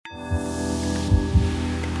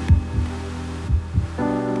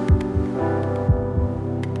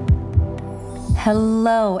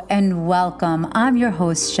Hello and welcome. I'm your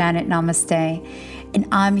host, Janet Namaste, and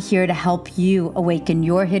I'm here to help you awaken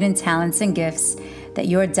your hidden talents and gifts that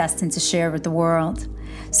you're destined to share with the world.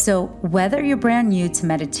 So, whether you're brand new to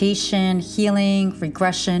meditation, healing,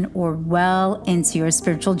 regression, or well into your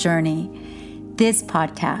spiritual journey, this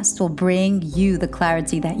podcast will bring you the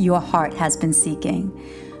clarity that your heart has been seeking.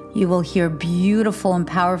 You will hear beautiful and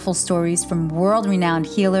powerful stories from world-renowned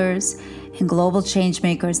healers and global change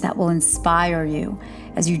makers that will inspire you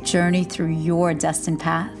as you journey through your destined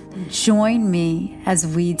path. Join me as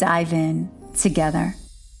we dive in together.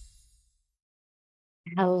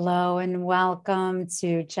 Hello and welcome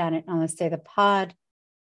to Janet Namaste, the pod.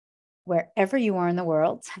 Wherever you are in the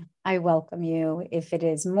world, I welcome you. If it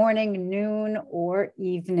is morning, noon, or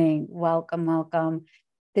evening, welcome, welcome.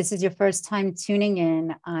 This is your first time tuning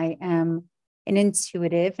in. I am an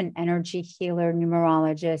intuitive, an energy healer,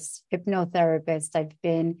 numerologist, hypnotherapist. I've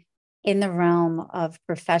been in the realm of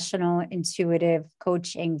professional intuitive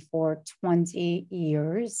coaching for 20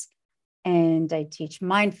 years. And I teach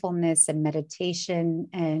mindfulness and meditation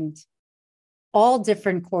and all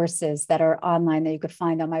different courses that are online that you could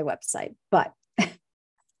find on my website. But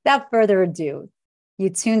without further ado,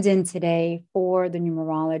 you tuned in today for the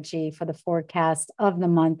numerology, for the forecast of the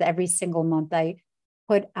month. Every single month, I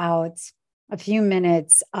put out a few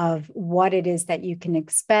minutes of what it is that you can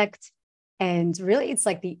expect. And really, it's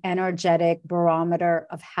like the energetic barometer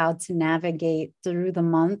of how to navigate through the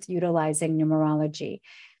month utilizing numerology.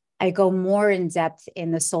 I go more in depth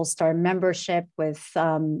in the Soul Star membership, with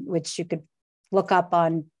which you could look up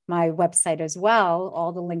on my website as well.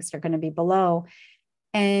 All the links are going to be below.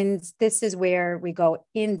 And this is where we go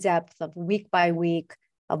in depth of week by week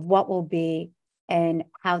of what will be and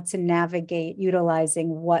how to navigate utilizing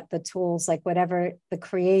what the tools, like whatever the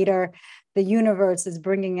creator, the universe is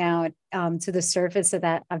bringing out to the surface of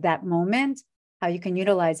that moment, how you can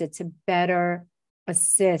utilize it to better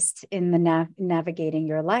assist in the navigating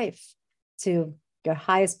your life to your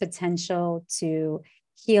highest potential, to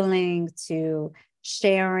healing, to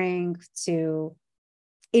sharing, to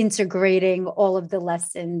integrating all of the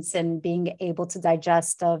lessons and being able to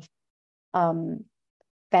digest of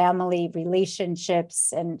family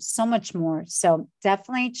relationships and so much more. So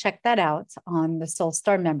definitely check that out on the Soul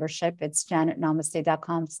Star membership. It's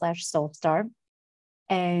janetnamaste.com/soulstar.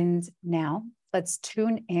 And now let's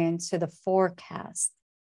tune in to the forecast,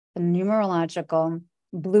 the numerological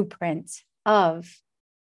blueprint of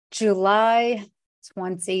July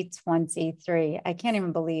 2023. I can't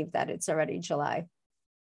even believe that it's already July,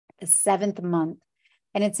 the 7th month.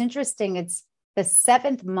 And it's interesting. It's the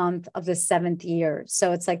 7th month of the 7th year.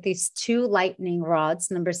 So it's like these two lightning rods,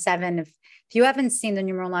 number 7. If you haven't seen the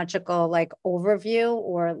numerological like overview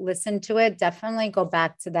or listened to it, definitely go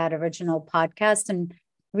back to that original podcast and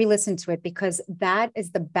re-listen to it, because that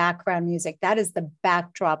is the background music. That is the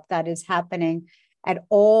backdrop that is happening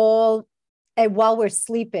while we're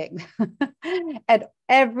sleeping at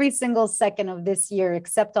every single second of this year,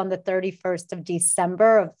 except on the 31st of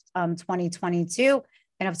December of 2022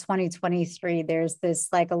 and of 2023. There's this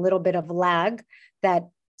like a little bit of lag that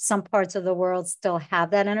some parts of the world still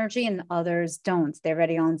have that energy and others don't. They're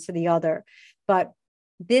already on to the other. But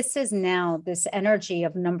this is now, this energy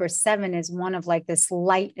of number 7 is one of like this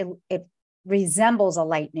light, it resembles a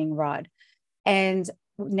lightning rod. And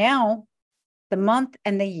now the month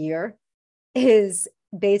and the year is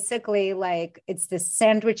basically like it's the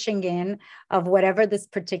sandwiching in of whatever this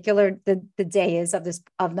particular the day is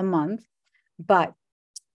of the month. But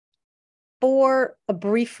for a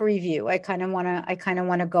brief review, I kind of want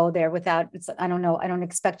to go there without, I don't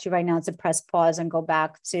expect you right now to press pause and go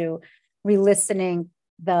back to re-listening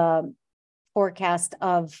the forecast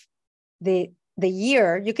of the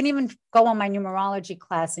year. You can even go on my numerology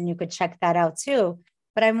class and you could check that out too.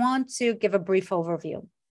 But I want to give a brief overview.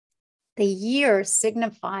 The year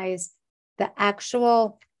signifies the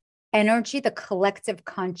actual energy, the collective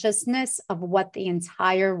consciousness of what the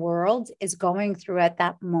entire world is going through at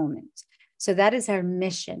that moment. So that is our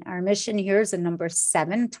mission. Our mission here is a number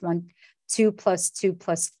 7, 2 plus 2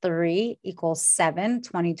 plus 3 equals 7,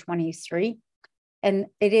 2023. And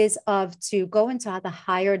it is to go into the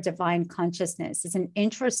higher divine consciousness. It's an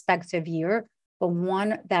introspective year, but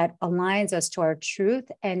one that aligns us to our truth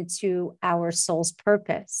and to our soul's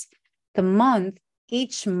purpose.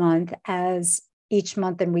 Each month,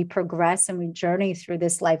 and we progress and we journey through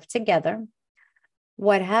this life together,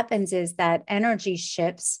 what happens is that energy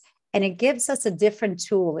shifts and it gives us a different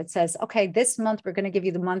tool. It says, okay, this month, we're going to give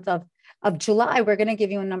you the month of July, we're going to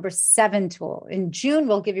give you a number 7 tool. In June,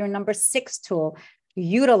 we'll give you a number 6 tool.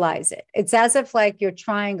 utilize it. It's as if like you're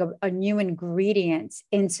trying a new ingredient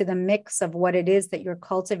into the mix of what it is that you're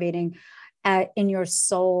cultivating in your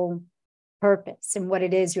soul purpose and what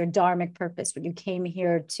it is, your dharmic purpose, what you came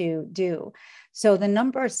here to do. So the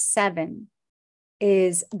number 7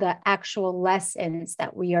 is the actual lessons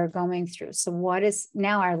that we are going through. So what is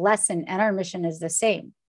now our lesson and our mission is the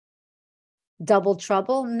same. Double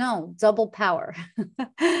trouble? No, double power.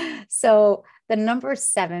 So the number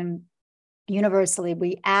 7, universally,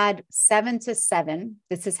 we add 7 to 7.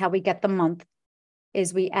 This is how we get the month,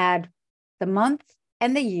 is we add the month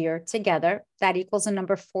and the year together. That equals a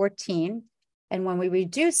number 14. And when we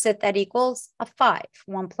reduce it, that equals a 5.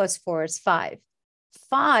 1 plus 4 is 5.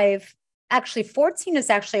 5, actually 14 is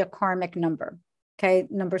actually a karmic number. Okay.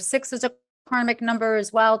 Number 6 is a karmic number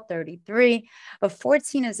as well, 33, but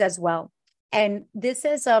 14 is as well. And this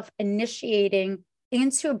is of initiating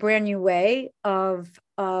into a brand new way of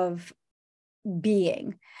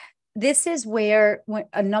being. This is where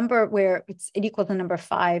a number where it equals the number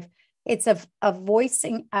 5, it's of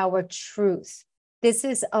voicing our truth. This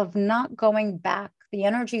is of not going back. The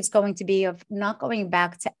energy is going to be of not going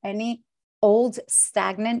back to any old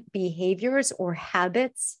stagnant behaviors or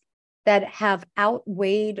habits that have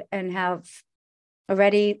outweighed and have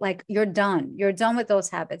already, like, you're done with those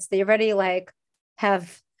habits. They already like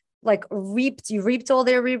have like reaped all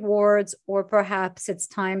their rewards, or perhaps it's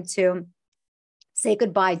time to say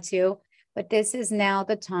goodbye to. But this is now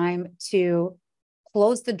the time to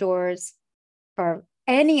close the doors for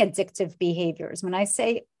any addictive behaviors. When I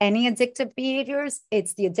say any addictive behaviors,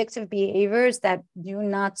 it's the addictive behaviors that do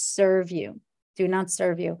not serve you.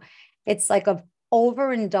 It's like of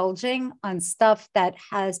overindulging on stuff that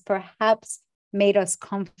has perhaps made us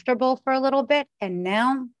comfortable for a little bit. And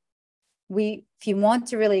now if you want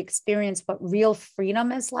to really experience what real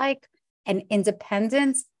freedom is like and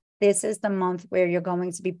independence, this is the month where you're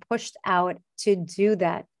going to be pushed out to do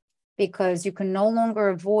that, because you can no longer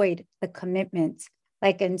avoid the commitment.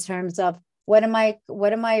 Like in terms of what am I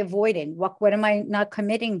avoiding? What am I not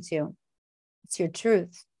committing to? It's your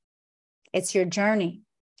truth. It's your journey.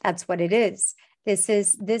 That's what it is. This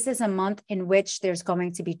is a month in which there's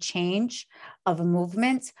going to be change of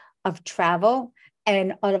movement, of travel.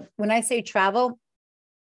 And when I say travel,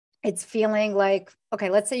 it's feeling like, okay,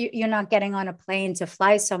 let's say you're not getting on a plane to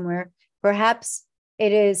fly somewhere. Perhaps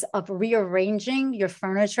it is of rearranging your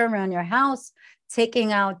furniture around your house,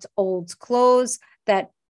 taking out old clothes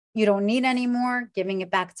that you don't need anymore, giving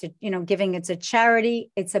it back to, giving it to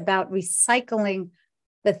charity. It's about recycling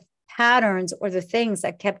the patterns or the things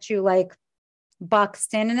that kept you like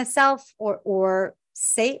boxed in a self or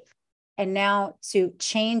safe. And now to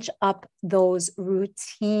change up those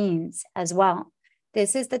routines as well.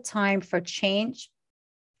 This is the time for change,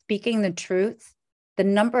 speaking the truth. The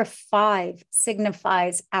number 5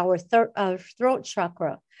 signifies our throat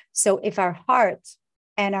chakra. So if our heart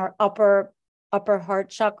and our upper heart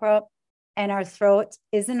chakra and our throat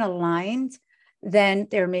isn't aligned, then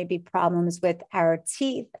there may be problems with our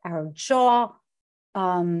teeth, our jaw,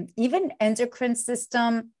 even endocrine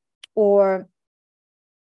system, or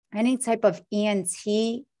any type of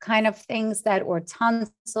ENT kind of things or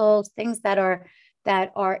tonsils, things that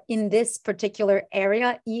are in this particular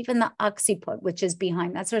area, even the occiput, which is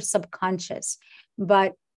behind, that's our subconscious.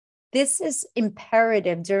 But this is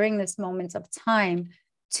imperative during this moment of time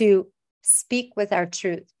to speak with our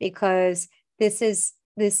truth, because this is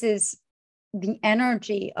the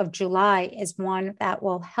energy of July is one that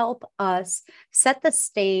will help us set the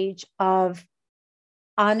stage of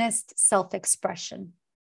honest self-expression.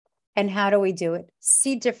 And how do we do it?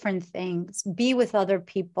 See different things, be with other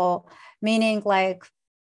people, meaning like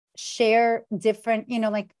share different,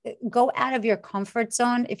 like go out of your comfort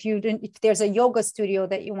zone. If there's a yoga studio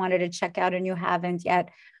that you wanted to check out and you haven't yet,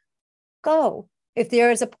 go. If there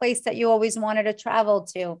is a place that you always wanted to travel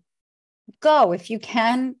to, go. If you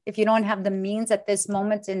can. If you don't have the means at this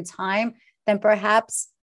moment in time, then perhaps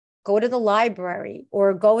go to the library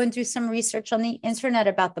or go and do some research on the internet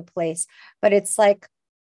about the place. But it's like,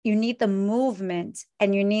 you need the movement,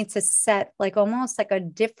 and you need to set like almost like a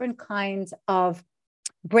different kind of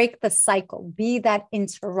break the cycle, be that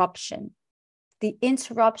interruption. The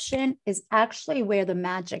interruption is actually where the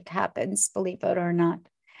magic happens, believe it or not.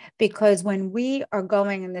 Because when we are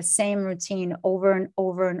going in the same routine over and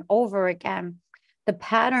over and over again, the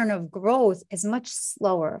pattern of growth is much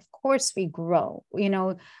slower. Of course, we grow. We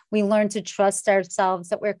learn to trust ourselves,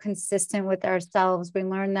 that we're consistent with ourselves. We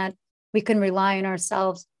learn that we can rely on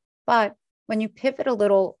ourselves. But when you pivot a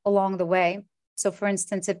little along the way, so for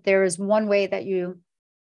instance, if there is one way that you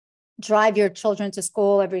drive your children to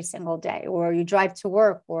school every single day, or you drive to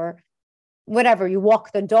work, or whatever, you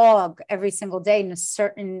walk the dog every single day in a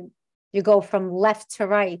certain, you go from left to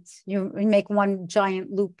right, you make one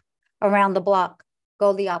giant loop around the block,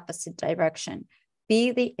 go the opposite direction.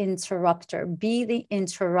 Be the interrupter, be the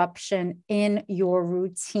interruption in your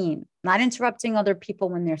routine, not interrupting other people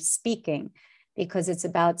when they're speaking, because it's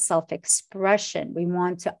about self-expression. We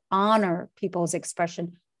want to honor people's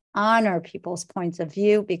expression, honor people's points of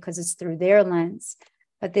view, because it's through their lens.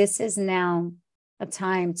 But this is now a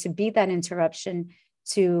time to be that interruption,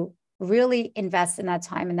 to really invest in that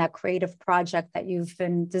time in that creative project that you've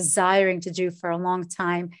been desiring to do for a long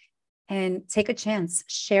time, and take a chance,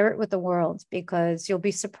 share it with the world, because you'll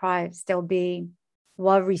be surprised. They'll be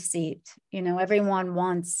well received. You know, everyone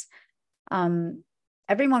wants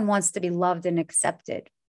to be loved and accepted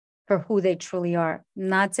for who they truly are,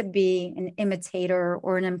 not to be an imitator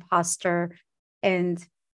or an imposter, and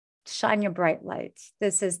shine your bright lights.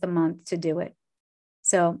 This is the month to do it.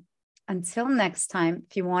 So until next time,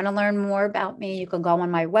 if you want to learn more about me, you can go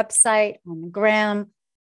on my website, on the gram,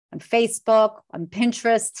 on Facebook, on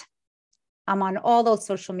Pinterest. I'm on all those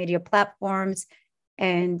social media platforms,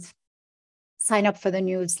 and sign up for the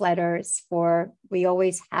newsletters. We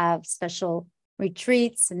always have special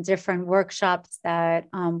retreats and different workshops that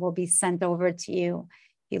will be sent over to you.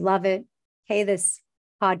 If you love it, pay this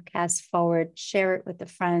podcast forward, share it with a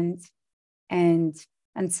friend. And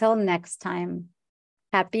until next time,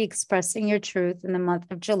 happy expressing your truth in the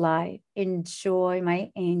month of July. Enjoy, my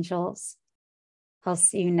angels. I'll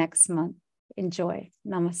see you next month. Enjoy.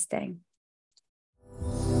 Namaste.